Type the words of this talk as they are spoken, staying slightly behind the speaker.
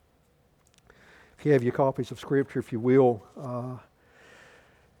If you have your copies of Scripture, if you will,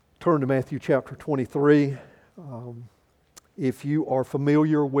 turn to Matthew chapter 23. If you are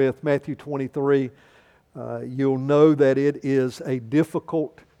familiar with Matthew 23, you'll know that it is a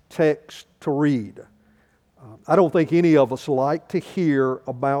difficult text to read. I don't think any of us like to hear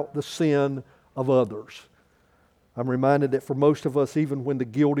about the sin of others. I'm reminded that for most of us, even when the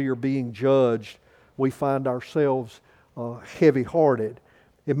guilty are being judged, we find ourselves heavy-hearted.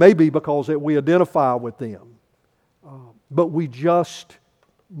 It may be because that we identify with them. But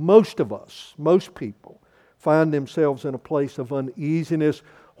most of us, most people, find themselves in a place of uneasiness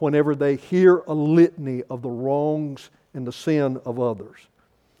whenever they hear a litany of the wrongs and the sin of others.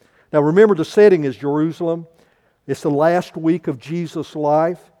 Now remember, the setting is Jerusalem. It's the last week of Jesus'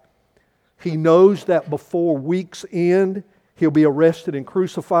 life. He knows that before week's end, He'll be arrested and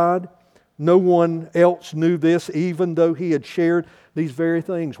crucified. No one else knew this, even though He had shared these very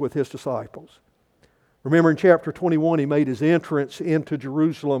things with His disciples. Remember in chapter 21, He made His entrance into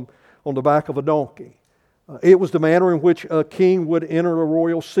Jerusalem on the back of a donkey. It was the manner in which a king would enter a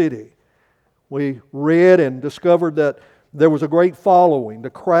royal city. We read and discovered that there was a great following. The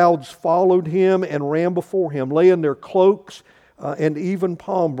crowds followed Him and ran before Him, laying their cloaks and even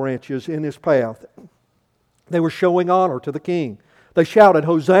palm branches in His path. They were showing honor to the king. They shouted,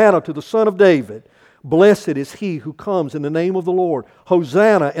 "Hosanna to the Son of David. Blessed is He who comes in the name of the Lord.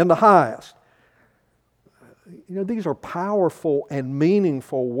 Hosanna in the highest." You know, these are powerful and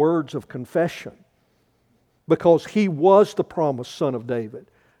meaningful words of confession because He was the promised Son of David.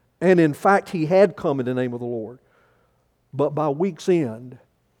 And in fact, He had come in the name of the Lord. But by week's end,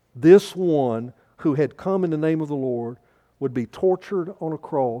 this one who had come in the name of the Lord would be tortured on a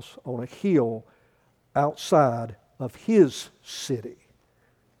cross on a hill outside of His city.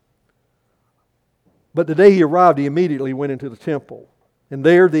 But the day He arrived, He immediately went into the temple. And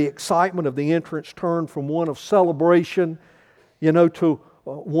there the excitement of the entrance turned from one of celebration, to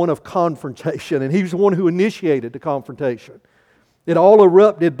one of confrontation. And He was the one who initiated the confrontation. It all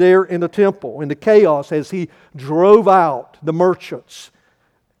erupted there in the temple, in the chaos as He drove out the merchants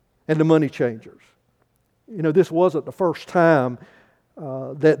and the money changers. This wasn't the first time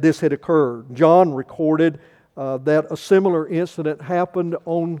that this had occurred. John recorded that a similar incident happened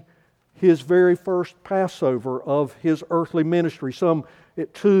on His very first Passover of His earthly ministry, some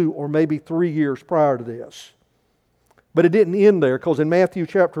 2 or maybe 3 years prior to this. But it didn't end there, because in Matthew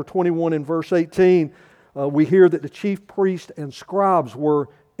chapter 21 and verse 18, we hear that the chief priests and scribes were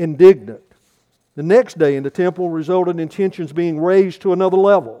indignant. The next day in the temple resulted in tensions being raised to another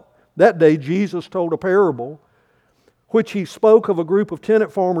level. That day Jesus told a parable, which He spoke of a group of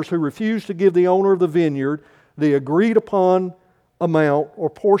tenant farmers who refused to give the owner of the vineyard the agreed upon amount or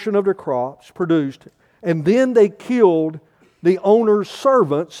portion of their crops produced, and then they killed the owner's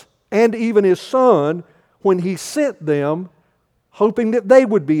servants and even his son when he sent them, hoping that they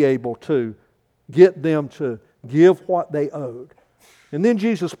would be able to get them to give what they owed. And then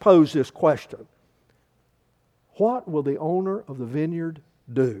Jesus posed this question: what will the owner of the vineyard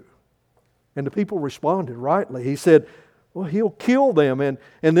do? And the people responded rightly. He said, well, he'll kill them and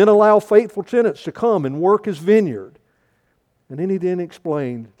then allow faithful tenants to come and work his vineyard. And then he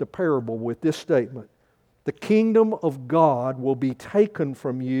explained the parable with this statement: the kingdom of God will be taken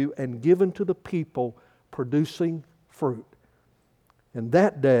from you and given to the people producing fruit. And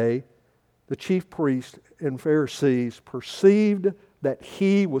that day, the chief priests and Pharisees perceived that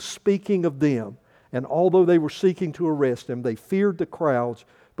He was speaking of them. And although they were seeking to arrest Him, they feared the crowds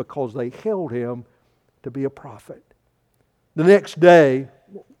because they held Him to be a prophet. The next day,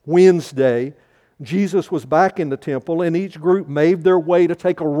 Wednesday, Jesus was back in the temple, and each group made their way to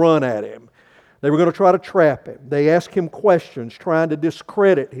take a run at Him. They were going to try to trap Him. They asked Him questions, trying to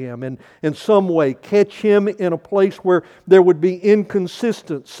discredit Him and in some way catch Him in a place where there would be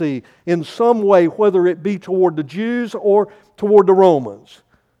inconsistency in some way, whether it be toward the Jews or toward the Romans.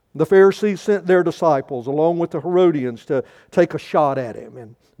 The Pharisees sent their disciples along with the Herodians to take a shot at Him.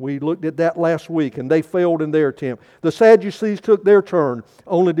 And we looked at that last week, and they failed in their attempt. The Sadducees took their turn,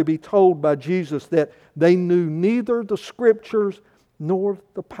 only to be told by Jesus that they knew neither the Scriptures nor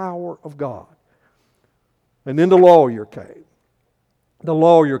the power of God. And then the lawyer came. The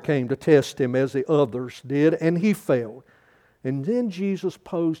lawyer came to test Him as the others did, and he failed. And then Jesus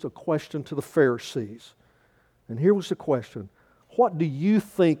posed a question to the Pharisees. And here was the question: what do you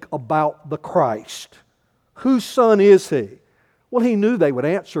think about the Christ? Whose son is He? Well, He knew they would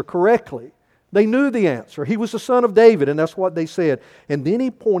answer correctly. They knew the answer. He was the Son of David, and that's what they said. And then He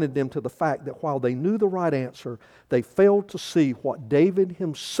pointed them to the fact that while they knew the right answer, they failed to see what David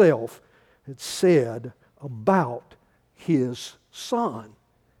himself had said about His Son.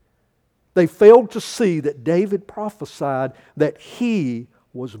 They failed to see that David prophesied that he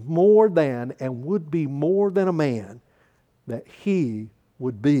was more than and would be more than a man, that he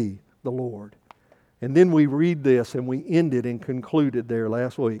would be the Lord. And then we read this and we ended and concluded there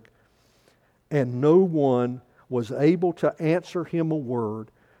last week. And no one was able to answer him a word,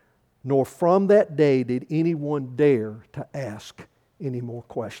 nor from that day did anyone dare to ask any more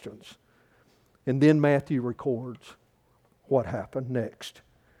questions. And then Matthew records what happened next.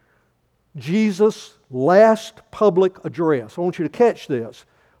 Jesus' last public address. I want you to catch this.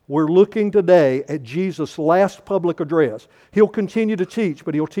 We're looking today at Jesus' last public address. He'll continue to teach,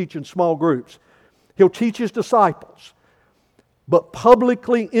 but He'll teach in small groups. He'll teach His disciples. But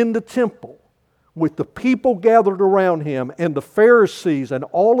publicly in the temple, with the people gathered around Him and the Pharisees and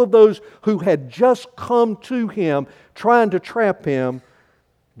all of those who had just come to Him trying to trap Him,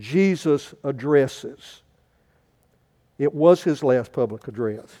 Jesus addresses. It was His last public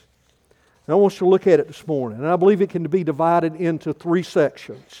address. And I want you to look at it this morning. And I believe it can be divided into 3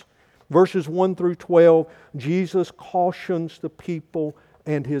 sections. Verses 1 through 12, Jesus cautions the people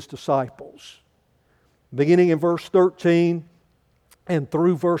and His disciples. Beginning in verse 13 and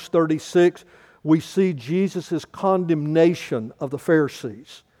through verse 36, we see Jesus' condemnation of the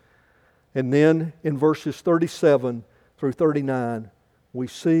Pharisees. And then in verses 37 through 39, we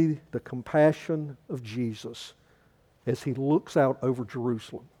see the compassion of Jesus as He looks out over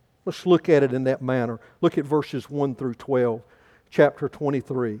Jerusalem. Let's look at it in that manner. Look at verses 1 through 12, chapter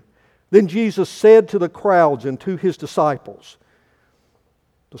 23. Then Jesus said to the crowds and to His disciples,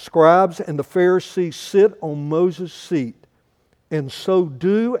 the scribes and the Pharisees sit on Moses' seat, and so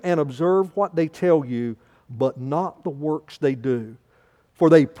do and observe what they tell you, but not the works they do. For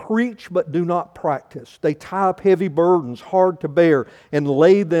they preach but do not practice. They tie up heavy burdens hard to bear and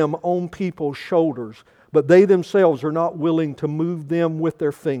lay them on people's shoulders, but they themselves are not willing to move them with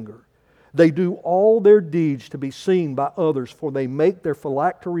their finger. They do all their deeds to be seen by others, for they make their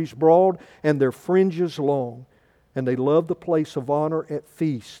phylacteries broad and their fringes long. And they love the place of honor at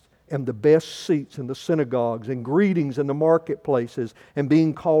feasts and the best seats in the synagogues and greetings in the marketplaces and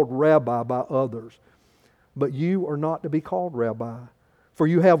being called rabbi by others. But you are not to be called rabbi, for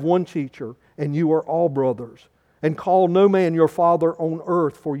you have one teacher, and you are all brothers. And call no man your father on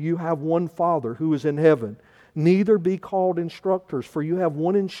earth, for you have one Father who is in heaven. Neither be called instructors, for you have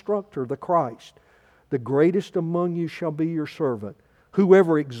one instructor, the Christ. The greatest among you shall be your servant.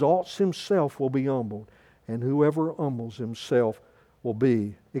 Whoever exalts himself will be humbled, and whoever humbles himself will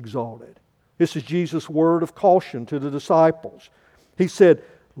be exalted. This is Jesus' word of caution to the disciples. He said,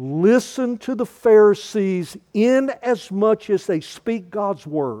 listen to the Pharisees in as much as they speak God's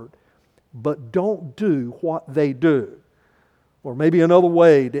word, but don't do what they do. Or maybe another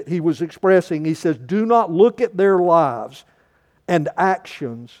way that he was expressing, he says, do not look at their lives and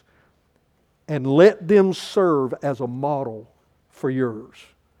actions and let them serve as a model for yours.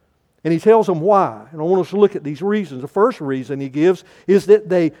 And he tells them why. And I want us to look at these reasons. The first reason he gives is that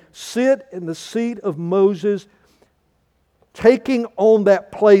they sit in the seat of Moses, taking on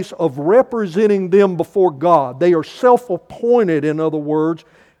that place of representing them before God. They are self-appointed, in other words,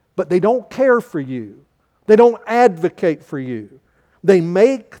 but they don't care for you. They don't advocate for you. They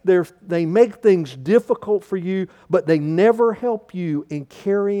make things difficult for you, but they never help you in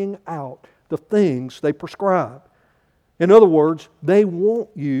carrying out the things they prescribe. In other words, they want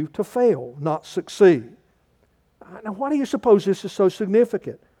you to fail, not succeed. Now, why do you suppose this is so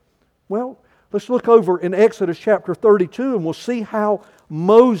significant? Well, let's look over in Exodus chapter 32 and we'll see how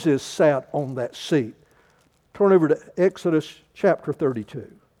Moses sat on that seat. Turn over to Exodus chapter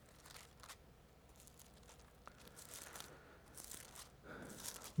 32.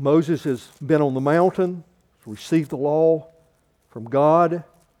 Moses has been on the mountain, received the law from God.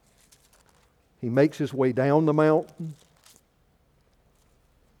 He makes his way down the mountain.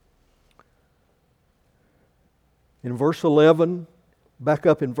 In verse 11, back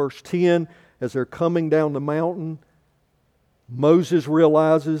up in verse 10, as they're coming down the mountain, Moses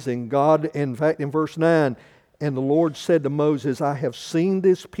realizes, and God, in fact, in verse 9, and the Lord said to Moses, I have seen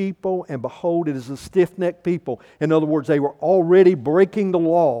this people, and behold, it is a stiff-necked people. In other words, they were already breaking the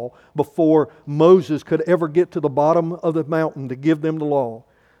law before Moses could ever get to the bottom of the mountain to give them the law.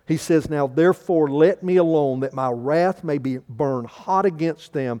 He says, now therefore let me alone, that my wrath may be burned hot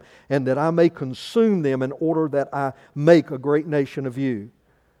against them, and that I may consume them, in order that I make a great nation of you.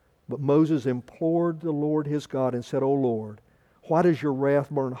 But Moses implored the Lord his God and said, O Lord, why does your wrath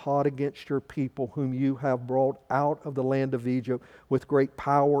burn hot against your people, whom you have brought out of the land of Egypt with great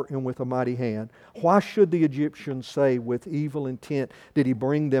power and with a mighty hand? Why should the Egyptians say, with evil intent did he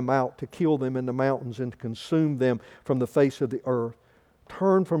bring them out to kill them in the mountains and to consume them from the face of the earth?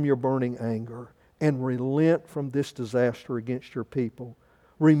 turn from your burning anger and relent from this disaster against your people.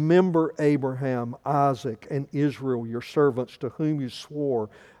 Remember Abraham, Isaac, and Israel, your servants, to whom you swore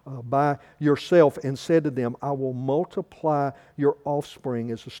by yourself and said to them, I will multiply your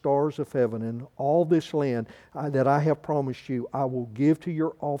offspring as the stars of heaven, and all this land that I have promised you I will give to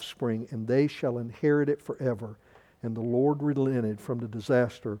your offspring, and they shall inherit it forever. And the Lord relented from the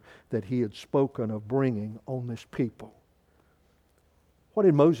disaster that He had spoken of bringing on this people. What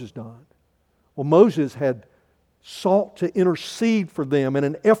had Moses done? Well, Moses had sought to intercede for them in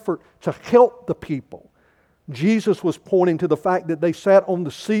an effort to help the people. Jesus was pointing to the fact that they sat on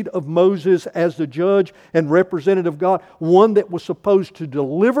the seat of Moses as the judge and representative of God, one that was supposed to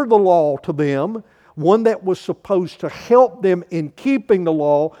deliver the law to them, one that was supposed to help them in keeping the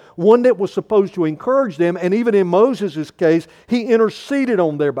law, one that was supposed to encourage them, and even in Moses' case, He interceded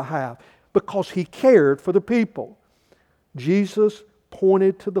on their behalf because He cared for the people. Jesus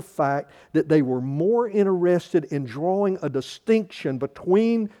pointed to the fact that they were more interested in drawing a distinction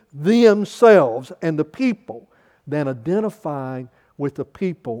between themselves and the people than identifying with the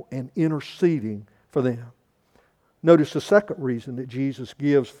people and interceding for them. Notice the second reason that Jesus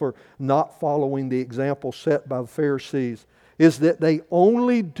gives for not following the example set by the Pharisees is that they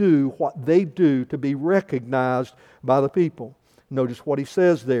only do what they do to be recognized by the people. Notice what He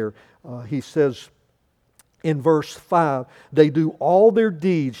says there. He says, in verse 5, they do all their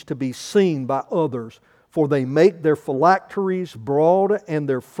deeds to be seen by others, for they make their phylacteries broad and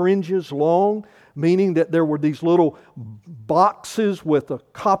their fringes long, meaning that there were these little boxes with a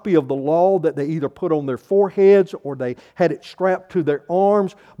copy of the law that they either put on their foreheads or they had it strapped to their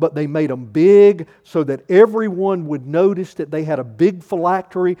arms, but they made them big so that everyone would notice that they had a big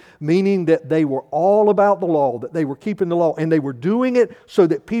phylactery, meaning that they were all about the law, that they were keeping the law, and they were doing it so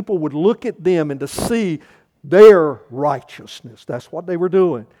that people would look at them and to see their righteousness. That's what they were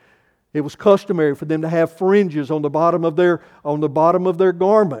doing. It was customary for them to have fringes on the bottom of their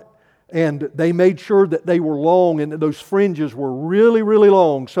garment. And they made sure that they were long and that those fringes were really, really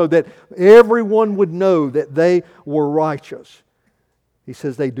long so that everyone would know that they were righteous. He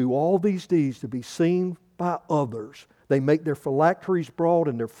says they do all these deeds to be seen by others. They make their phylacteries broad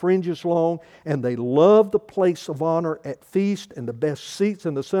and their fringes long, and they love the place of honor at feast and the best seats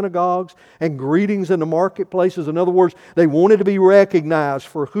in the synagogues and greetings in the marketplaces. In other words, they wanted to be recognized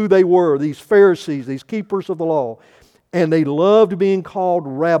for who they were, these Pharisees, these keepers of the law. And they loved being called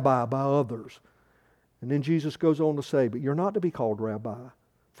rabbi by others. And then Jesus goes on to say, but you're not to be called rabbi,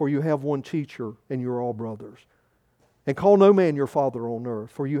 for you have one teacher and you're all brothers. And call no man your father on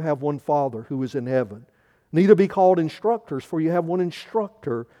earth, for you have one Father who is in heaven. Neither be called instructors, for you have one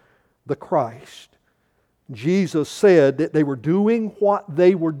instructor, the Christ. Jesus said that they were doing what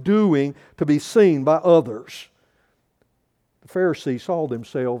they were doing to be seen by others. The Pharisees saw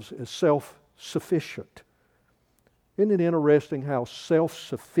themselves as self-sufficient. Isn't it interesting how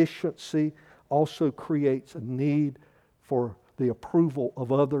self-sufficiency also creates a need for the approval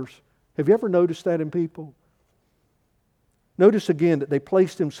of others? Have you ever noticed that in people? Notice again that they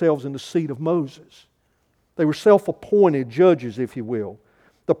placed themselves in the seat of Moses. They were self-appointed judges, if you will.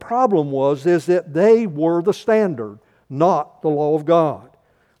 The problem is that they were the standard, not the law of God.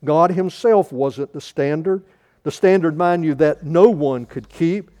 God Himself wasn't the standard. The standard, mind you, that no one could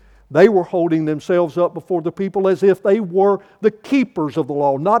keep. They were holding themselves up before the people as if they were the keepers of the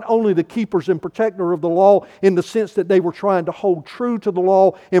law. Not only the keepers and protector of the law in the sense that they were trying to hold true to the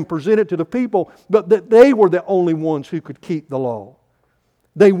law and present it to the people, but that they were the only ones who could keep the law.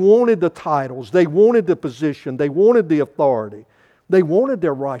 They wanted the titles. They wanted the position. They wanted the authority. They wanted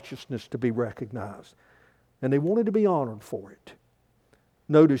their righteousness to be recognized. And they wanted to be honored for it.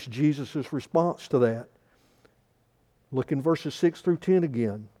 Notice Jesus' response to that. Look in verses 6 through 10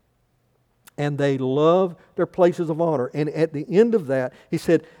 again. And they love their places of honor. And at the end of that, He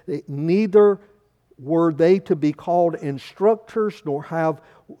said, neither were they to be called instructors, nor have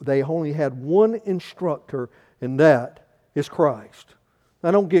they only had one instructor, and that is Christ. Now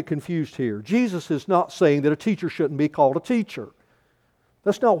don't get confused here. Jesus is not saying that a teacher shouldn't be called a teacher.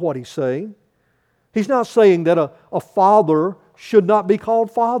 That's not what He's saying. He's not saying that a father should not be called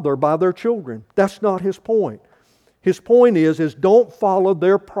father by their children. That's not His point. His point is don't follow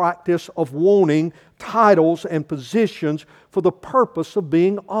their practice of wanting titles and positions for the purpose of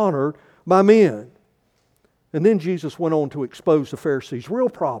being honored by men. And then Jesus went on to expose the Pharisees' real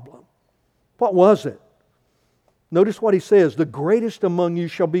problem. What was it? Notice what He says, the greatest among you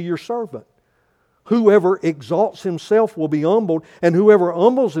shall be your servant. Whoever exalts himself will be humbled, and whoever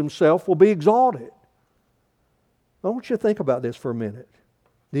humbles himself will be exalted. I want you to think about this for a minute.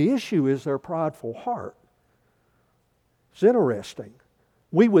 The issue is their prideful heart. It's interesting.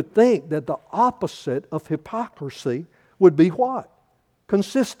 we would think that the opposite of hypocrisy would be what?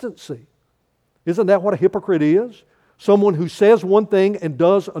 Consistency. Isn't that what a hypocrite is? Someone who says one thing and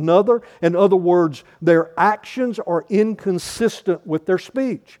does another. In other words, their actions are inconsistent with their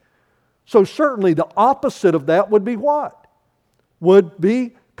speech. So certainly the opposite of that would be what? Would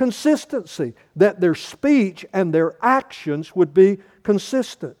be consistency. That their speech and their actions would be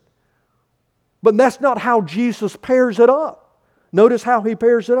consistent. But that's not how Jesus pairs it up. Notice how He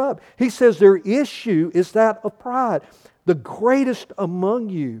pairs it up. He says their issue is that of pride. The greatest among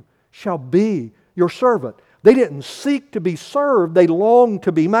you shall be your servant. They didn't seek to be served, they longed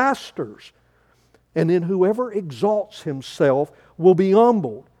to be masters. And then whoever exalts himself will be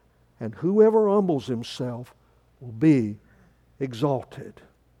humbled, and whoever humbles himself will be exalted.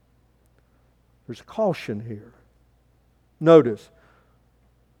 There's a caution here. Notice,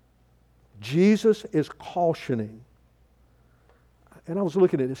 Jesus is cautioning. And I was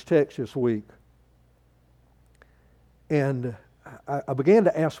looking at this text this week, and I began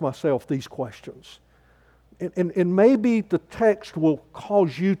to ask myself these questions. And maybe the text will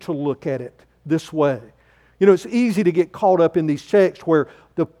cause you to look at it this way. You know, it's easy to get caught up in these texts where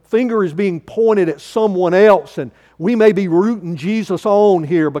the finger is being pointed at someone else, and we may be rooting Jesus on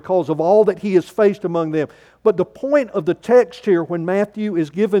here because of all that He has faced among them. But the point of the text here, when Matthew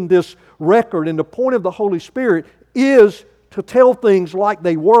is given this record, and the point of the Holy Spirit is to tell things like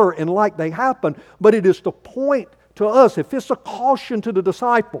they were and like they happened, but it is to point to us, if it's a caution to the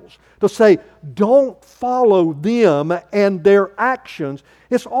disciples, to say, don't follow them and their actions,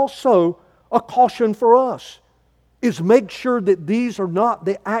 it's also a caution for us, is make sure that these are not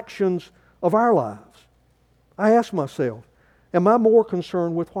the actions of our lives. I ask myself, am I more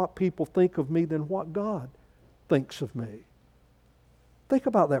concerned with what people think of me than what God thinks of me? Think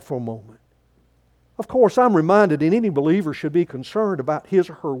about that for a moment. Of course, I'm reminded that any believer should be concerned about his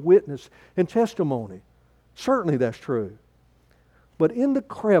or her witness and testimony. Certainly that's true. But in the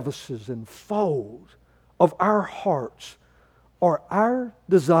crevices and folds of our hearts are our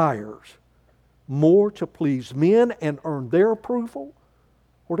desires more to please men and earn their approval,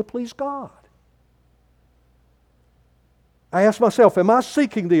 or to please God? I ask myself, am I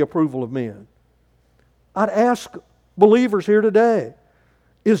seeking the approval of men? I'd ask believers here today,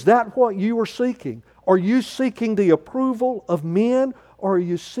 is that what you are seeking? Are you seeking the approval of men, or are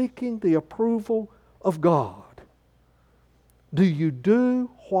you seeking the approval of God? Do you do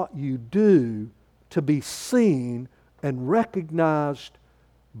what you do to be seen and recognized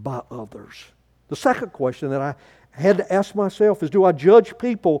by others? The second question that I had to ask myself is, do I judge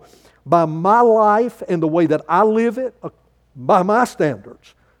people by my life and the way that I live it, by my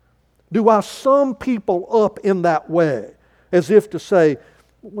standards? Do I sum people up in that way, as if to say,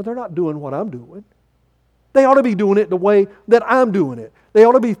 well, they're not doing what I'm doing. They ought to be doing it the way that I'm doing it. They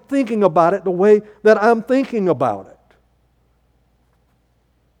ought to be thinking about it the way that I'm thinking about it.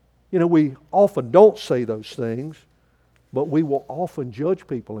 You know, we often don't say those things, but we will often judge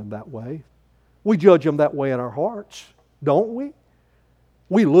people in that way. We judge them that way in our hearts, don't we?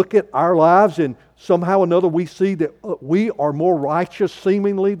 We look at our lives and somehow or another we see that we are more righteous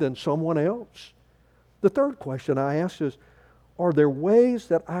seemingly than someone else. The third question I ask is, are there ways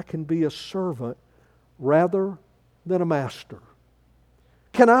that I can be a servant rather than a master?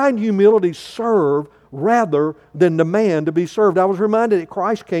 Can I in humility serve rather than demand to be served? I was reminded that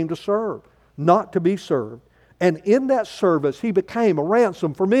Christ came to serve, not to be served. And in that service, He became a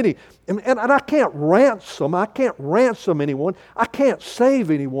ransom for many. And I can't ransom anyone. I can't save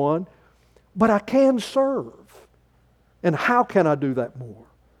anyone, but I can serve. And how can I do that more?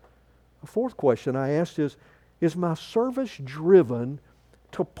 The fourth question I asked is my service driven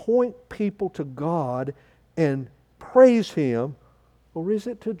to point people to God and praise Him, or is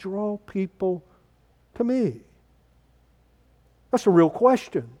it to draw people to me? That's a real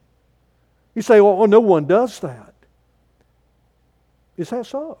question. You say, well, no one does that. Is that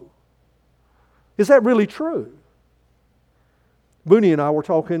so? Is that really true? Booney and I were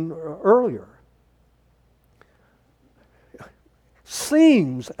talking earlier.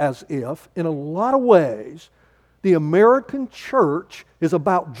 Seems as if, in a lot of ways, the American church is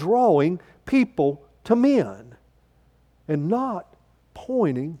about drawing people to men and not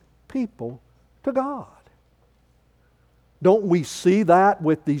pointing people to God. Don't we see that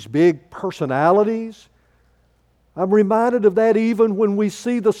with these big personalities? I'm reminded of that even when we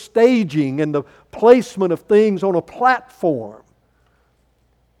see the staging and the placement of things on a platform.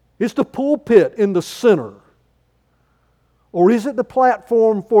 Is the pulpit in the center? Or is it the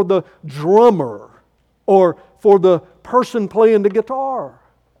platform for the drummer or for the person playing the guitar?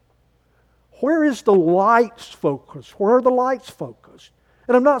 Where is the lights focused? Where are the lights focused?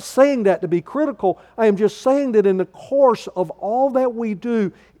 And I'm not saying that to be critical. I am just saying that in the course of all that we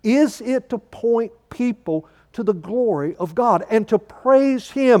do, is it to point people to the glory of God and to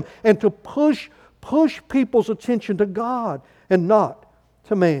praise Him and to push people's attention to God and not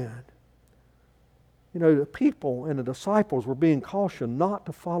to man? You know, the people and the disciples were being cautioned not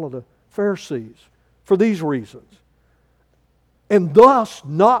to follow the Pharisees for these reasons, and thus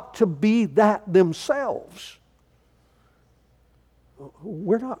not to be that themselves.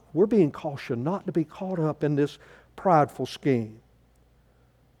 We're being cautioned not to be caught up in this prideful scheme.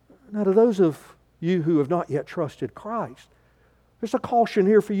 Now, to those of you who have not yet trusted Christ, there's a caution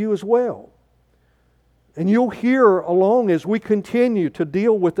here for you as well. And you'll hear along as we continue to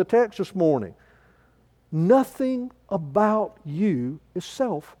deal with the text this morning. Nothing about you is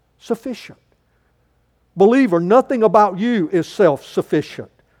self-sufficient. Believer, nothing about you is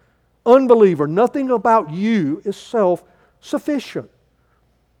self-sufficient. Unbeliever, nothing about you is self-sufficient.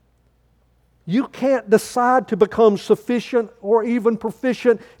 You can't decide to become sufficient or even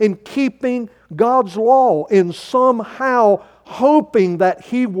proficient in keeping God's law and somehow hoping that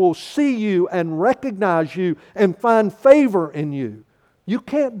He will see you and recognize you and find favor in you. You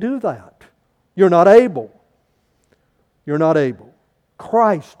can't do that. You're not able. You're not able.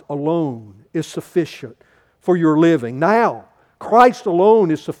 Christ alone is sufficient for your living now. Christ alone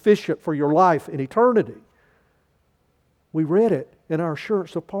is sufficient for your life in eternity. We read it in our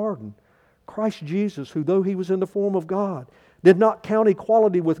assurance of pardon. Christ Jesus, who though He was in the form of God, did not count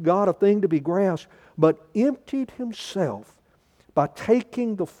equality with God a thing to be grasped, but emptied Himself by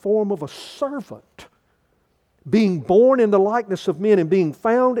taking the form of a servant. Being born in the likeness of men and being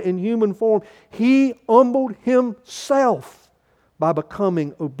found in human form, He humbled Himself by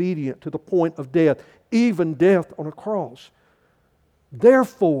becoming obedient to the point of death, even death on a cross.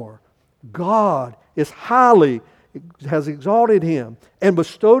 Therefore, God has exalted Him and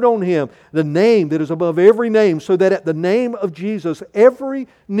bestowed on Him the name that is above every name, so that at the name of Jesus every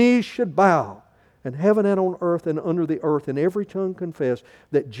knee should bow, in heaven and on earth and under the earth, and every tongue confess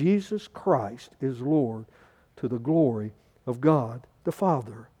that Jesus Christ is Lord, to the glory of God the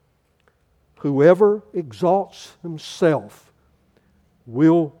Father. Whoever exalts himself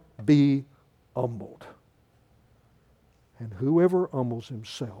will be humbled, and whoever humbles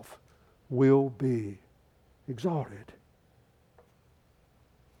himself will be exalted.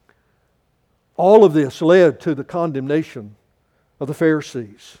 All of this led to the condemnation of the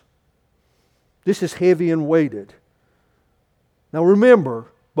Pharisees. This is heavy and weighted. Now remember,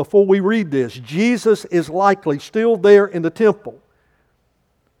 before we read this, Jesus is likely still there in the temple.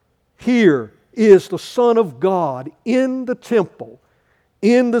 Here is the Son of God in the temple,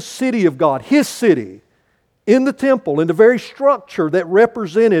 in the city of God, His city, in the temple, in the very structure that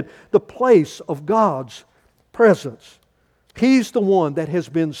represented the place of God's presence. He's the one that has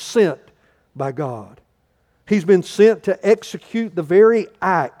been sent by God. He's been sent to execute the very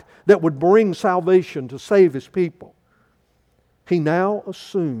act that would bring salvation to save His people. He now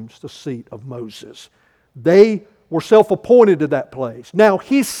assumes the seat of Moses. They were self-appointed to that place. Now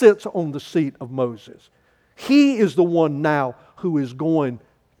He sits on the seat of Moses. He is the one now who is going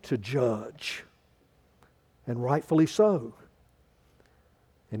to judge. And rightfully so.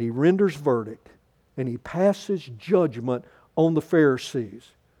 And He renders verdict, and He passes judgment on the Pharisees.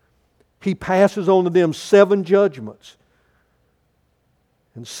 He passes on to them 7 judgments.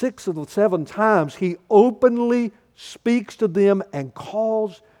 And 6 of the 7 times He openly speaks to them and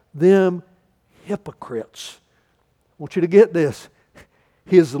calls them hypocrites. I want you to get this.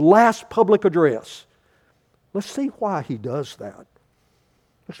 His last public address. Let's see why He does that.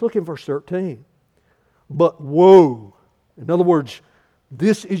 Let's look in verse 13. But woe, in other words,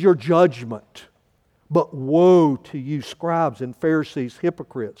 this is your judgment. But woe to you, scribes and Pharisees,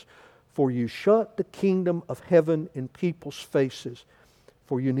 hypocrites, for you shut the kingdom of heaven in people's faces,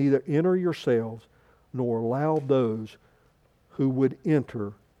 for you neither enter yourselves nor allow those who would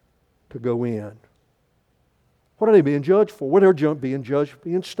enter to go in. What are they being judged for? What are they being judged for?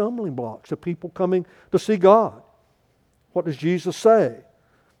 Being stumbling blocks of people coming to see God. What does Jesus say?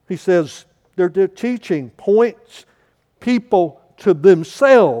 He says their teaching points people to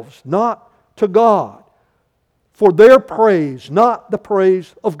themselves, not to God, for their praise, not the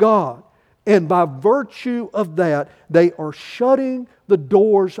praise of God. And by virtue of that, they are shutting the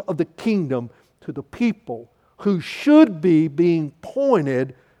doors of the kingdom to the people who should be being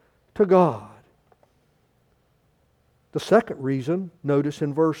pointed to God. The second reason, notice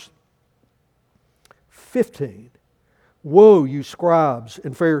in verse 15. Woe, you scribes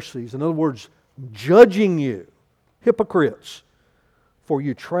and Pharisees. In other words, judging you, hypocrites. For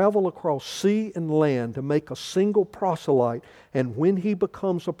you travel across sea and land to make a single proselyte, and when he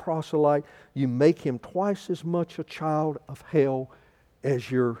becomes a proselyte, you make him twice as much a child of hell as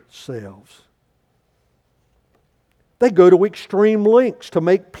yourselves. They go to extreme lengths to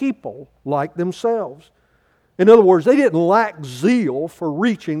make people like themselves. In other words, they didn't lack zeal for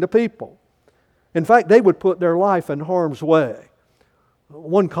reaching the people. In fact, they would put their life in harm's way.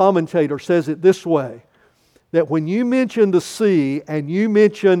 One commentator says it this way, that when you mention the sea and you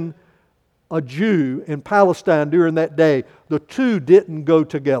mention a Jew in Palestine during that day, the two didn't go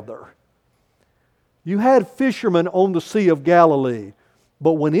together. You had fishermen on the Sea of Galilee,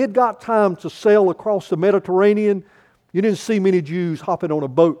 but when it got time to sail across the Mediterranean, you didn't see many Jews hopping on a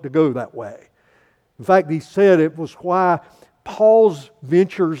boat to go that way. In fact, he said it was why Paul's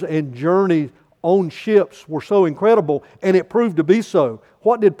ventures and journeys on ships were so incredible, and it proved to be so.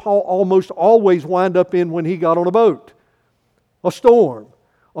 What did Paul almost always wind up in when he got on a boat? A storm.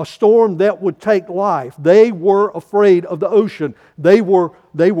 A storm that would take life. They were afraid of the ocean. They were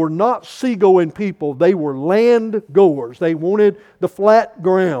not seagoing people. They were land goers. They wanted the flat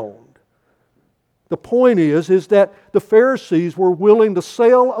ground. The point is that the Pharisees were willing to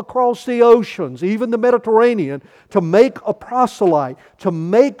sail across the oceans, even the Mediterranean, to make a proselyte, to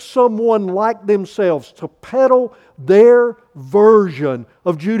make someone like themselves, to peddle their version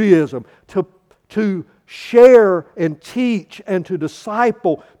of Judaism, to share and teach and to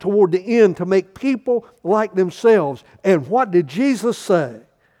disciple toward the end, to make people like themselves. And what did Jesus say?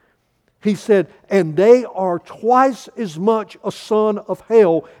 He said, and they are twice as much a son of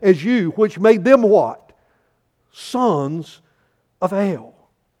hell as you, which made them what? Sons of hell.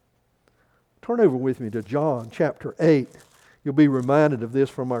 Turn over with me to John chapter 8. You'll be reminded of this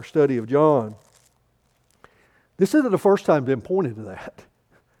from our study of John. This isn't the first time been pointed to that.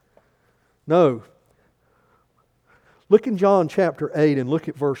 No. Look in John chapter 8 and look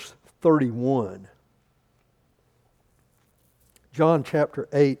at verse 31. John chapter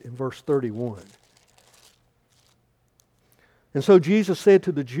 8 and verse 31. And so Jesus said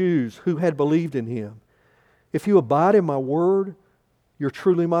to the Jews who had believed in Him, if you abide in my word, you're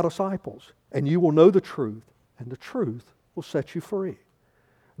truly my disciples, and you will know the truth, and the truth will set you free.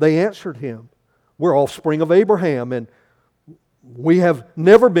 They answered Him, we're offspring of Abraham, and we have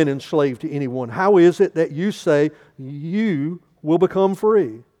never been enslaved to anyone. How is it that you say you will become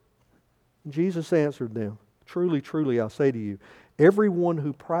free? Jesus answered them, truly, truly, I say to you, everyone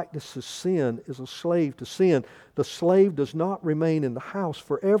who practices sin is a slave to sin. The slave does not remain in the house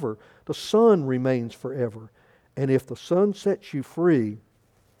forever. The Son remains forever. And if the Son sets you free,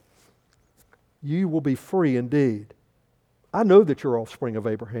 you will be free indeed. I know that you're offspring of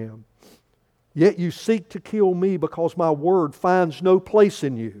Abraham. Yet you seek to kill me because my word finds no place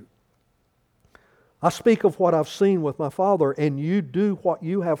in you. I speak of what I've seen with my Father, and you do what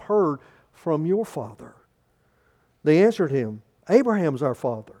you have heard from your father. They answered Him, Abraham's our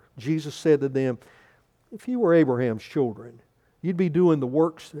father. Jesus said to them, if you were Abraham's children, you'd be doing the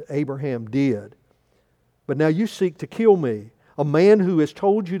works that Abraham did. But now you seek to kill me, a man who has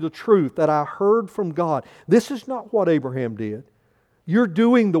told you the truth that I heard from God. This is not what Abraham did. You're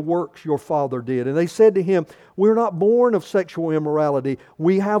doing the works your father did. And they said to Him, we're not born of sexual immorality.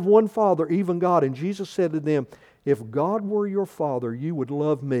 We have one Father, even God. And Jesus said to them, if God were your Father, you would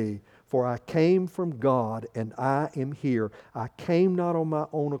love me. For I came from God, and I am here. I came not on my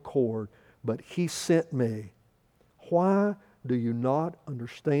own accord, but He sent me. Why do you not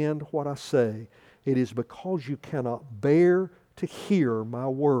understand what I say? It is because you cannot bear to hear my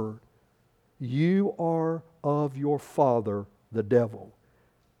word. You are of your father, the devil,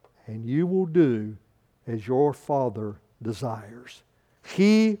 and you will do as your father desires.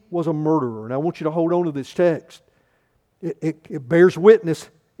 He was a murderer. And I want you to hold on to this text. It bears witness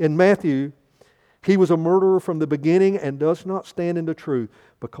in Matthew. He was a murderer from the beginning and does not stand in the truth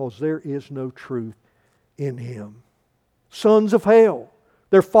because there is no truth in him. Sons of hell,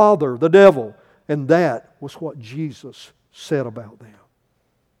 their father, the devil. And that was what Jesus said about them.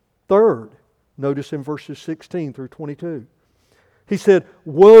 Third, notice in verses 16 through 22. He said,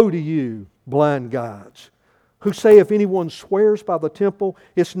 woe to you, blind guides, who say if anyone swears by the temple,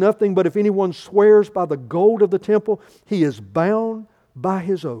 it's nothing, but if anyone swears by the gold of the temple, he is bound by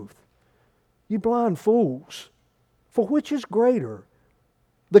his oath. You blind fools, for which is greater,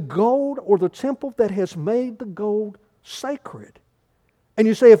 the gold or the temple that has made the gold sacred? And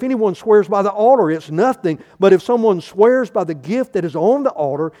you say if anyone swears by the altar, it's nothing, but if someone swears by the gift that is on the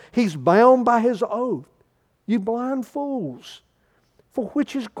altar, he's bound by his oath. You blind fools, for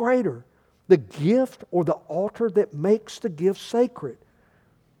which is greater, the gift or the altar that makes the gift sacred?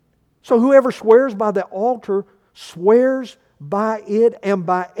 So whoever swears by the altar swears by it and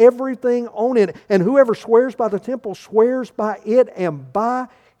by everything on it. And whoever swears by the temple swears by it and by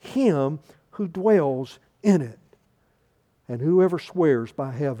Him who dwells in it. And whoever swears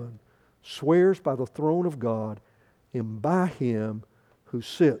by heaven swears by the throne of God and by Him who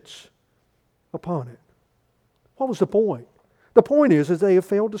sits upon it. What was the point? The point is they have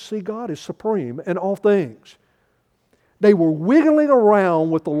failed to see God as supreme in all things. They were wiggling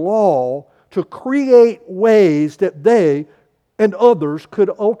around with the law to create ways that they and others could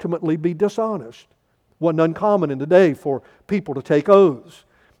ultimately be dishonest. It wasn't uncommon in the day for people to take oaths.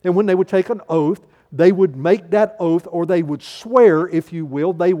 And when they would take an oath, they would make that oath, or they would swear, if you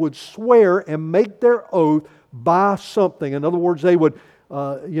will, they would swear and make their oath by something. In other words, they would,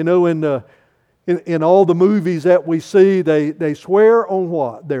 in all the movies that we see, they swear on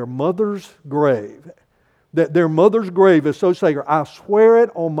what? Their mother's grave. That their mother's grave is so sacred. I swear it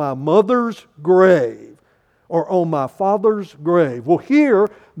on my mother's grave or on my father's grave. Well, here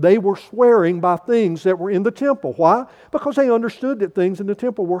they were swearing by things that were in the temple. Why? Because they understood that things in the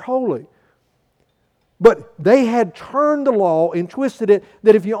temple were holy. But they had turned the law and twisted it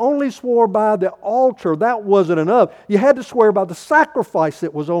that if you only swore by the altar, that wasn't enough. You had to swear by the sacrifice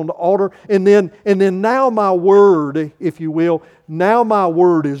that was on the altar. And then now my word, if you will, now my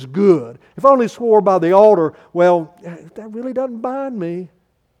word is good. If I only swore by the altar, well, that really doesn't bind me.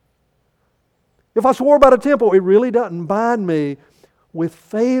 If I swore by the temple, it really doesn't bind me, with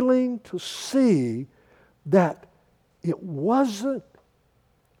failing to see that it wasn't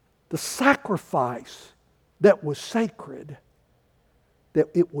the sacrifice that was sacred, that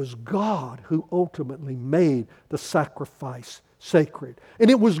it was God who ultimately made the sacrifice sacred. And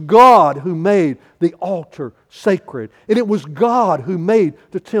it was God who made the altar sacred. And it was God who made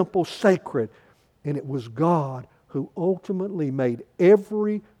the temple sacred. And it was God who ultimately made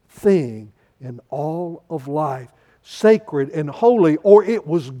everything in all of life sacred and holy, or it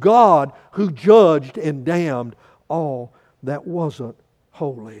was God who judged and damned all that wasn't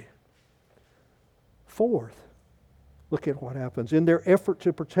holy. Fourth, look at what happens. In their effort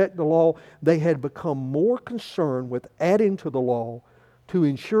to protect the law, they had become more concerned with adding to the law to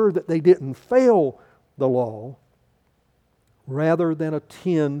ensure that they didn't fail the law rather than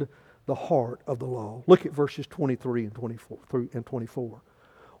attend the heart of the law. Look at verses 23 and 24.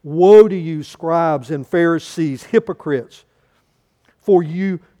 Woe to you, scribes and Pharisees, hypocrites, for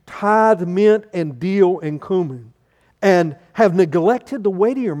you tithe mint and dill and cumin, and have neglected the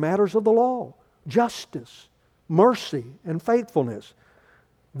weightier matters of the law, justice, mercy, and faithfulness.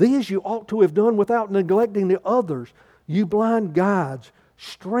 These you ought to have done without neglecting the others. You blind guides,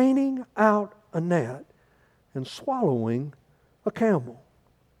 straining out a gnat and swallowing a camel.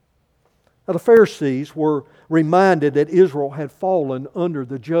 Now the Pharisees were reminded that Israel had fallen under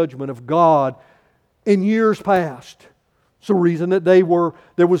the judgment of God in years past. It's the reason that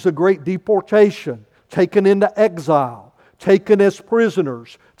there was a great deportation, taken into exile, taken as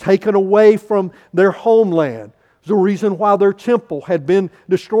prisoners, taken away from their homeland. It's the reason why their temple had been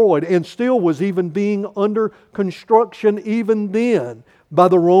destroyed and still was even being under construction even then by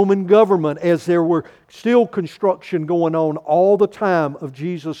the Roman government, as there were still construction going on all the time of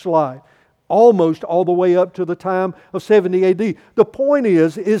Jesus' life, almost all the way up to the time of 70 AD. The point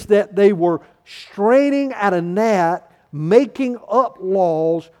is that they were straining at a gnat, making up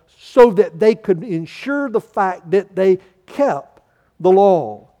laws so that they could ensure the fact that they kept the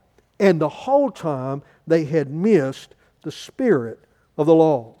law. And the whole time they had missed the spirit of the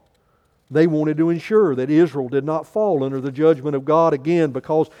law. They wanted to ensure that Israel did not fall under the judgment of God again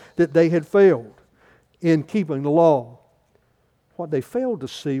because that they had failed in keeping the law. What they failed to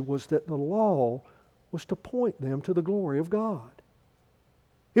see was that the law was to point them to the glory of God.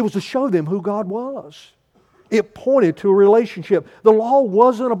 It was to show them who God was. It pointed to a relationship. The law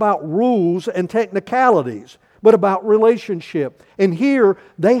wasn't about rules and technicalities, but about relationship. And here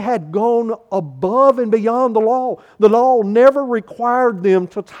they had gone above and beyond the law. The law never required them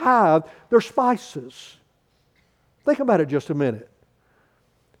to tithe their spices. Think about it just a minute.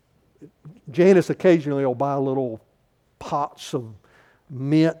 Janice occasionally will buy little pots of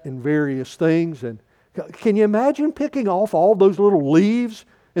mint and various things. And can you imagine picking off all those little leaves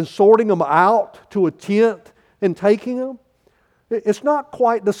and sorting them out to a tenth and taking them? It's not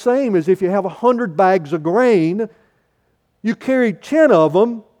quite the same as if you have 100 bags of grain, you carry 10 of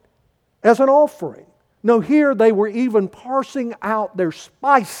them as an offering. No, here they were even parsing out their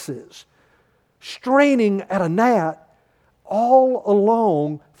spices, straining at a gnat, all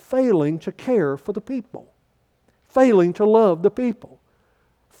along failing to care for the people, failing to love the people,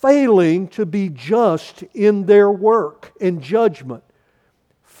 failing to be just in their work and judgment,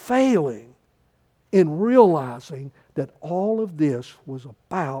 failing in realizing that all of this was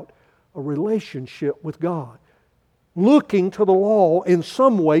about a relationship with God. Looking to the law in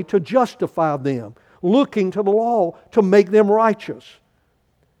some way to justify them. Looking to the law to make them righteous.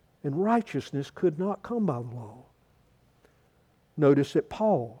 And righteousness could not come by the law. Notice that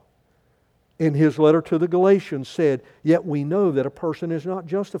Paul, in his letter to the Galatians, said, "Yet we know that a person is not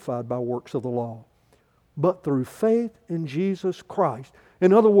justified by works of the law, but through faith in Jesus Christ."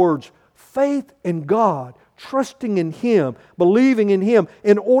 In other words, faith in God, trusting in Him, believing in Him,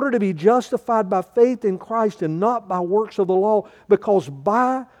 in order to be justified by faith in Christ and not by works of the law, because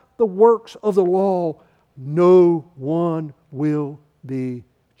by the works of the law, no one will be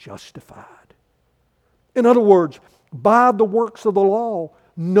justified. In other words, by the works of the law,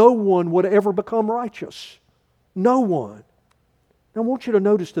 no one would ever become righteous. No one. Now I want you to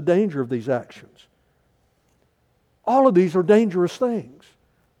notice the danger of these actions. All of these are dangerous things.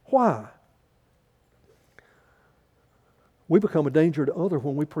 Why? We become a danger to others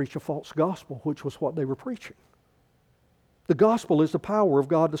when we preach a false gospel, which was what they were preaching. The gospel is the power of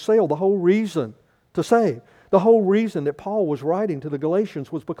God to save. The whole reason to save. The whole reason that Paul was writing to the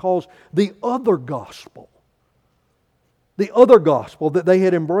Galatians was because the other gospel that they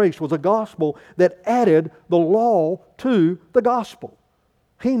had embraced was a gospel that added the law to the gospel.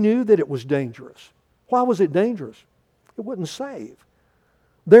 He knew that it was dangerous. Why was it dangerous? It wouldn't save.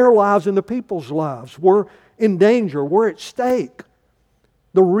 Their lives and the people's lives were in danger, were at stake.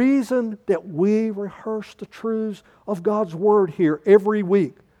 The reason that we rehearse the truths of God's Word here every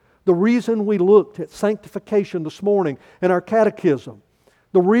week, the reason we looked at sanctification this morning in our catechism,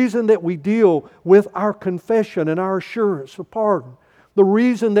 the reason that we deal with our confession and our assurance of pardon, the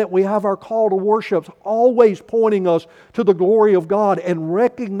reason that we have our call to worship always pointing us to the glory of God and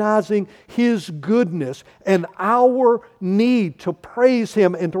recognizing His goodness and our need to praise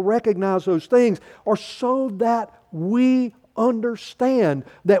Him and to recognize those things are so that we understand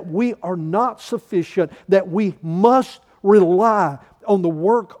that we are not sufficient, that we must rely on the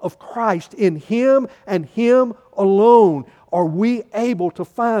work of Christ. In Him and Him alone are we able to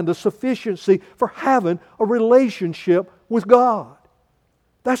find the sufficiency for having a relationship with God.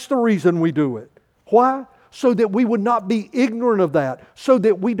 That's the reason we do it. Why? So that we would not be ignorant of that, so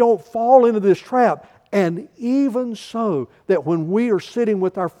that we don't fall into this trap. And even so, that when we are sitting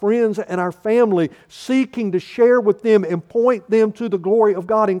with our friends and our family, seeking to share with them and point them to the glory of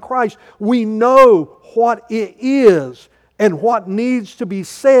God in Christ, we know what it is and what needs to be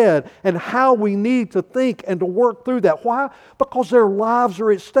said and how we need to think and to work through that. Why? Because their lives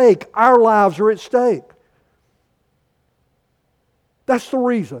are at stake. Our lives are at stake. That's the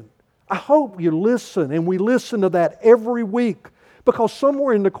reason. I hope you listen, and we listen to that every week, because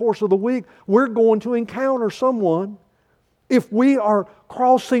somewhere in the course of the week, we're going to encounter someone. If we are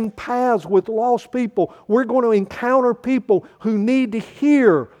crossing paths with lost people, we're going to encounter people who need to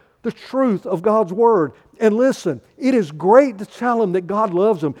hear the truth of God's Word. And listen, it is great to tell them that God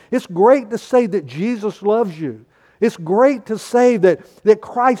loves them. It's great to say that Jesus loves you. It's great to say that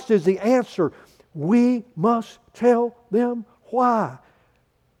Christ is the answer. We must tell them why.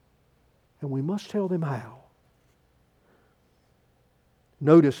 And we must tell them how.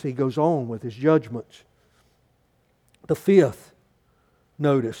 Notice he goes on with his judgments. The fifth,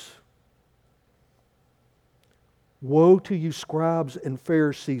 notice. Woe to you, scribes and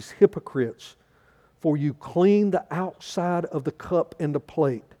Pharisees, hypocrites, for you clean the outside of the cup and the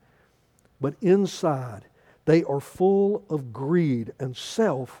plate, but inside they are full of greed and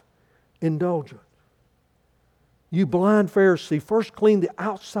self-indulgence. You blind Pharisee, first clean the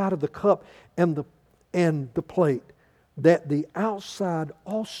outside of the cup and the plate, that the outside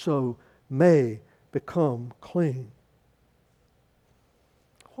also may become clean.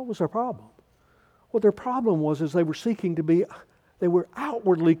 What was their problem? Well, their problem was they were seeking to be, they were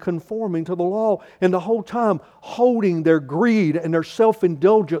outwardly conforming to the law, and the whole time holding their greed and their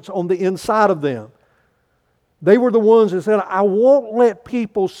self-indulgence on the inside of them. They were the ones that said, I won't let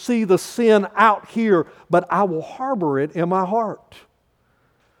people see the sin out here, but I will harbor it in my heart.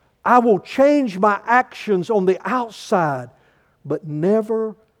 I will change my actions on the outside, but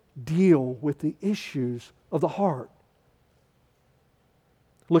never deal with the issues of the heart.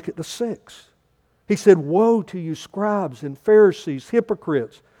 Look at the sixth. He said, woe to you, scribes and Pharisees,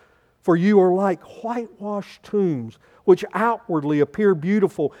 hypocrites, for you are like whitewashed tombs, which outwardly appear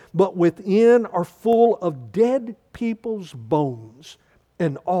beautiful, but within are full of dead people's bones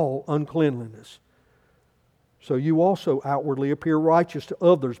and all uncleanliness. So you also outwardly appear righteous to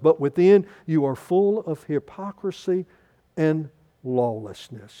others, but within you are full of hypocrisy and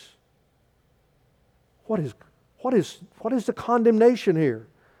lawlessness. What is the condemnation here?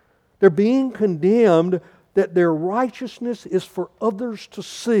 They're being condemned that their righteousness is for others to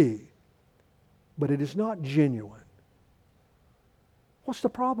see, but it is not genuine. What's the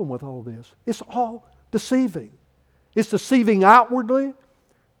problem with all this? It's all deceiving. It's deceiving outwardly.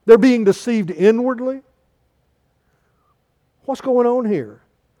 They're being deceived inwardly. What's going on here?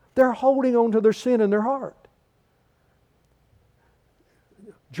 They're holding on to their sin in their heart.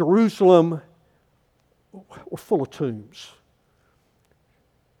 Jerusalem was full of tombs.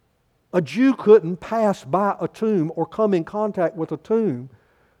 A Jew couldn't pass by a tomb or come in contact with a tomb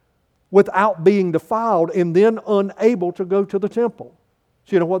without being defiled and then unable to go to the temple.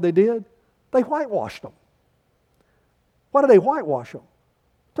 So you know what they did? They whitewashed them. Why did they whitewash them?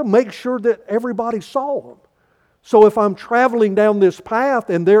 To make sure that everybody saw them. So if I'm traveling down this path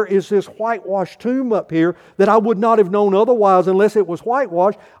and there is this whitewashed tomb up here that I would not have known otherwise unless it was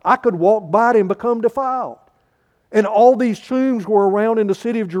whitewashed, I could walk by it and become defiled. And all these tombs were around in the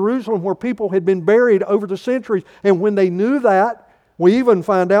city of Jerusalem where people had been buried over the centuries. And when they knew that, we even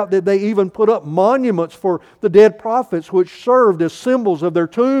find out that they even put up monuments for the dead prophets which served as symbols of their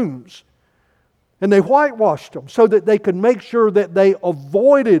tombs. And they whitewashed them so that they could make sure that they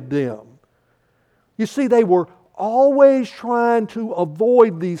avoided them. You see, they were always trying to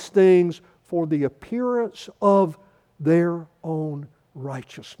avoid these things for the appearance of their own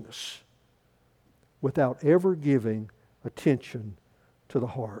righteousness without ever giving attention to the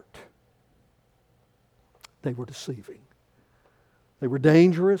heart. They were deceiving. They were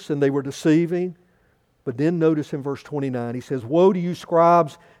dangerous and they were deceiving. But then notice in verse 29, he says, "Woe to you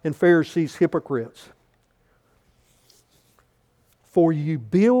scribes and Pharisees, hypocrites! For you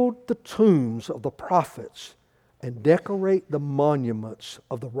build the tombs of the prophets and decorate the monuments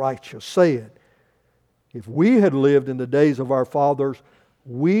of the righteous, saying, if we had lived in the days of our fathers,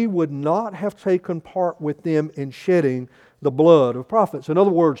 we would not have taken part with them in shedding the blood of prophets." In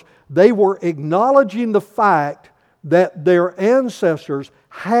other words, they were acknowledging the fact that their ancestors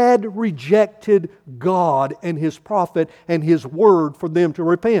had rejected God and His prophet and His word for them to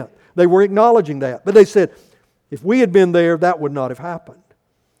repent. They were acknowledging that. But they said, if we had been there, that would not have happened.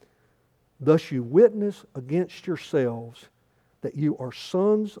 Thus you witness against yourselves that you are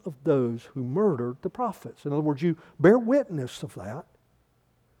sons of those who murdered the prophets. In other words, you bear witness of that.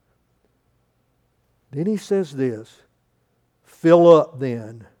 Then he says this, "Fill up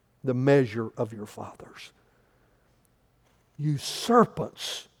then the measure of your fathers. You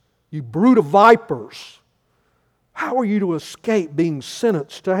serpents, you brood of vipers, how are you to escape being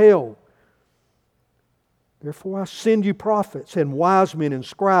sentenced to hell? Therefore I send you prophets and wise men and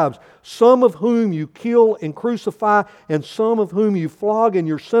scribes, some of whom you kill and crucify, and some of whom you flog in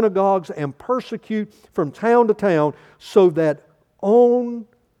your synagogues and persecute from town to town, so that on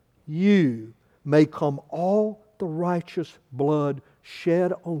you may come all the righteous blood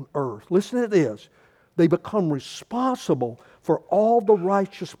shed on earth." Listen to this. They become responsible for all the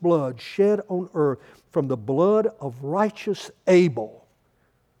righteous blood shed on earth, from the blood of righteous Abel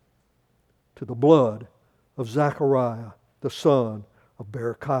to the blood of Zechariah, the son of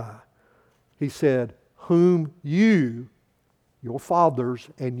Berechiah. He said, whom you, your fathers,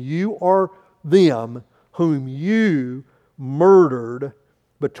 and you are them, whom you murdered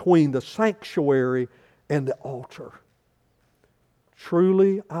between the sanctuary and the altar.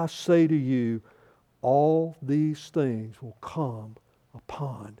 Truly I say to you, all these things will come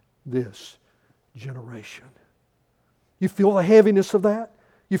upon this generation. You feel the heaviness of that?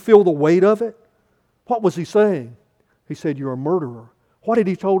 You feel the weight of it? What was he saying? He said, you're a murderer. What had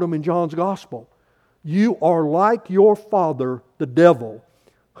he told them in John's Gospel? You are like your father, the devil,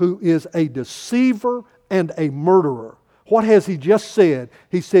 who is a deceiver and a murderer. What has he just said?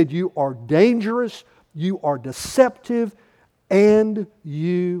 He said, you are dangerous, you are deceptive, and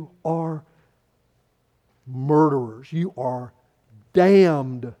you are murderers. You are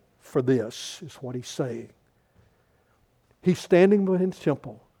damned for this, is what he's saying. He's standing within the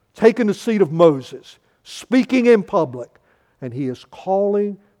temple, taking the seat of Moses, speaking in public, and he is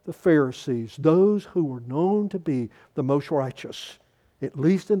calling the Pharisees, those who were known to be the most righteous, at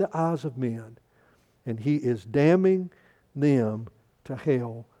least in the eyes of men, and he is damning them to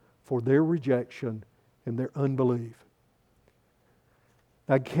hell for their rejection and their unbelief.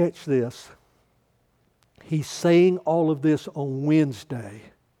 Now catch this. He's saying all of this on Wednesday.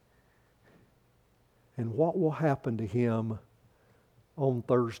 And what will happen to him on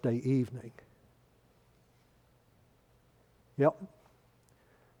Thursday evening? Yep.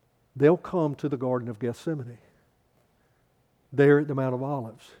 They'll come to the Garden of Gethsemane, there at the Mount of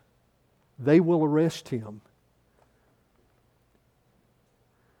Olives. They will arrest him.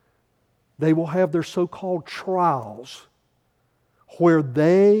 They will have their so-called trials where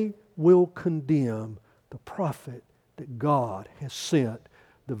they will condemn the prophet that God has sent,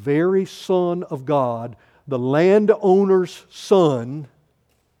 the very Son of God, the landowner's son,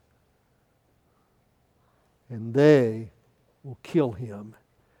 and they will kill him.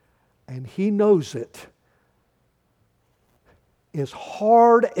 And he knows it. As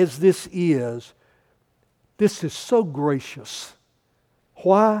hard as this is so gracious.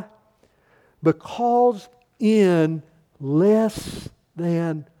 Why? Because in less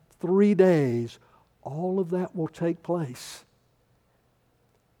than 3 days, all of that will take place.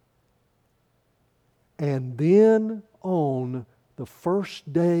 And then on the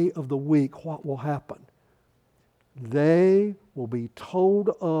first day of the week, what will happen? They will be told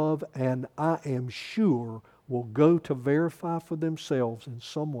of, and I am sure will go to verify for themselves in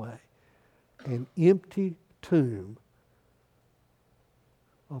some way, an empty tomb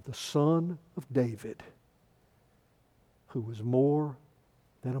of the Son of David, who was more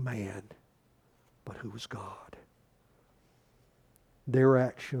than a man, but who was God. Their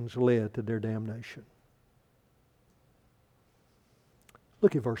actions led to their damnation.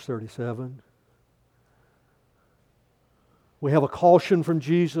 Look at verse 37. We have a caution from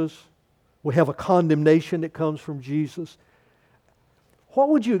Jesus. We have a condemnation that comes from Jesus. What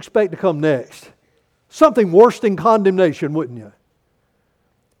would you expect to come next? Something worse than condemnation, wouldn't you?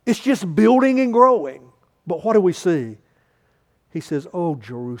 It's just building and growing. But what do we see? He says, "Oh,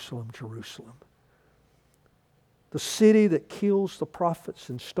 Jerusalem, Jerusalem, the city that kills the prophets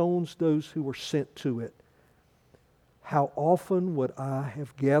and stones those who were sent to it. How often would I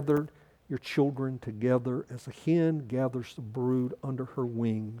have gathered your children together as a hen gathers the brood under her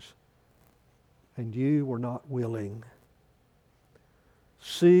wings, and you were not willing.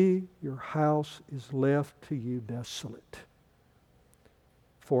 See, your house is left to you desolate.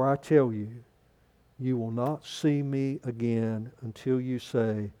 For I tell you, you will not see me again until you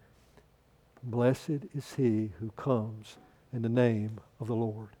say, Blessed is he who comes in the name of the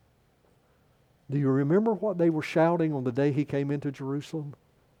Lord." Do you remember what they were shouting on the day he came into Jerusalem?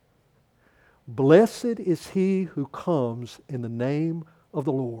 Blessed is he who comes in the name of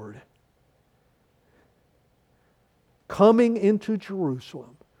the Lord. Coming into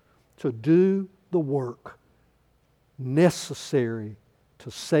Jerusalem to do the work necessary to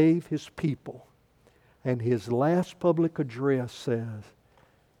save his people. And his last public address says,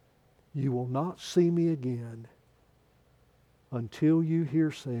 "You will not see me again until you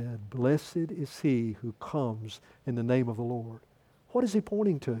hear said, Blessed is he who comes in the name of the Lord." What is he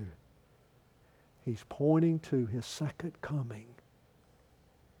pointing to? He's pointing to his second coming.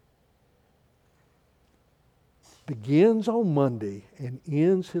 Begins on Monday and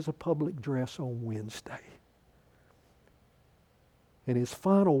ends his public address on Wednesday. And his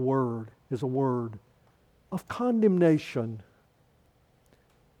final word is a word of condemnation,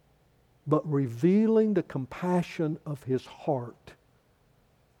 but revealing the compassion of his heart.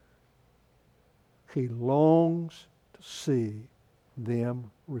 He longs to see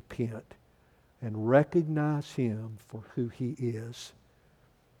them repent and recognize him for who he is.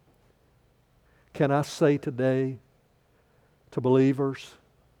 Can I say today to believers,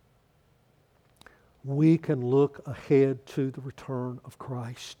 we can look ahead to the return of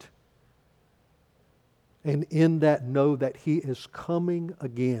Christ. And in that know that he is coming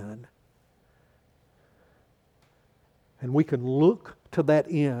again. And we can look to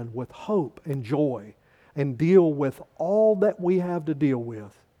that end with hope and joy and deal with all that we have to deal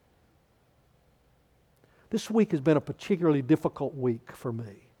with. This week has been a particularly difficult week for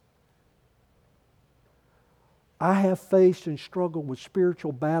me. I have faced and struggled with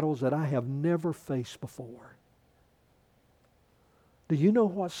spiritual battles that I have never faced before. Do you know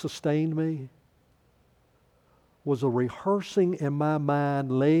what sustained me? Was a rehearsing in my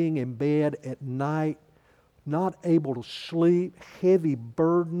mind, laying in bed at night, not able to sleep, heavy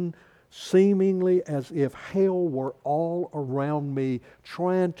burden, seemingly as if hell were all around me,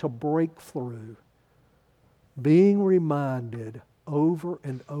 trying to break through. Being reminded over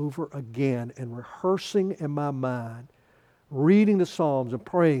and over again and rehearsing in my mind, reading the Psalms and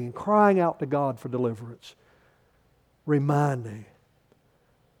praying and crying out to God for deliverance. Remind me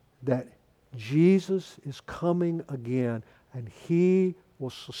that Jesus is coming again and he will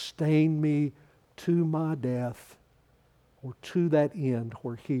sustain me to my death or to that end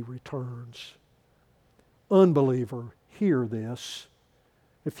where he returns. Unbeliever, hear this.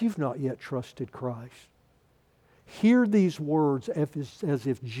 If you've not yet trusted Christ, hear these words as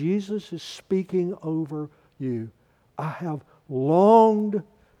if Jesus is speaking over you. I have longed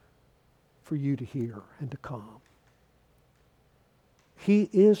for you to hear and to come. He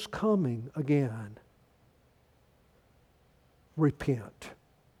is coming again. Repent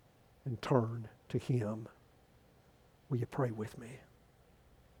and turn to Him. Will you pray with me?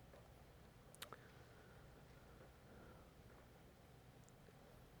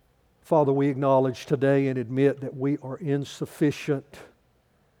 Father, we acknowledge today and admit that we are insufficient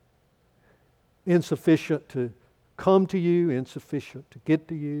to come to You, insufficient to get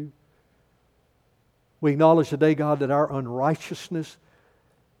to You. We acknowledge today, God, that our unrighteousness,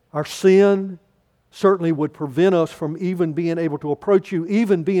 our sin, certainly would prevent us from even being able to approach You,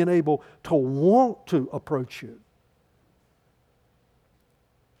 even being able to want to approach You.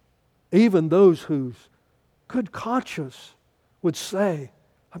 Even those whose good conscience would say,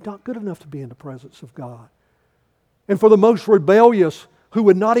 I'm not good enough to be in the presence of God. And for the most rebellious who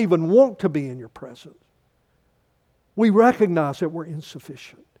would not even want to be in Your presence, we recognize that we're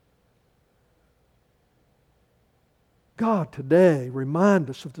insufficient. God, today, remind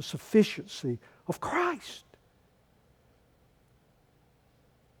us of the sufficiency of Christ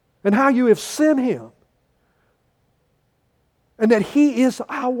and how You have sent Him and that He is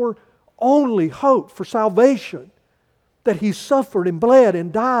our only hope for salvation, that He suffered and bled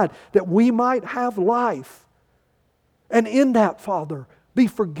and died that we might have life. And in that, Father, be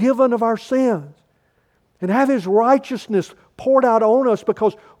forgiven of our sins and have His righteousness poured out on us,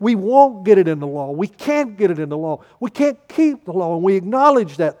 because we won't get it in the law. We can't get it in the law. We can't keep the law, and we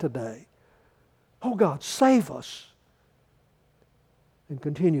acknowledge that today. Oh God, save us and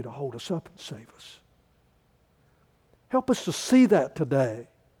continue to hold us up and save us. Help us to see that today.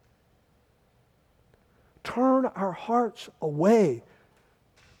 Turn our hearts away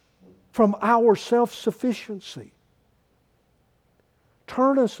from our self-sufficiency.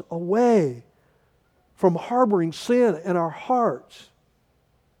 Turn us away from harboring sin in our hearts.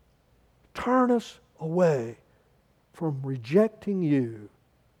 Turn us away from rejecting You,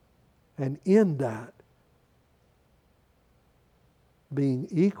 and in that, being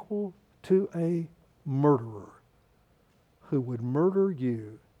equal to a murderer who would murder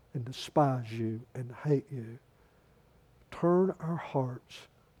You and despise You and hate You. Turn our hearts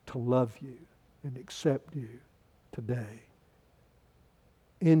to love You and accept You today.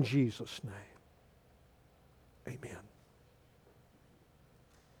 In Jesus' name, amen.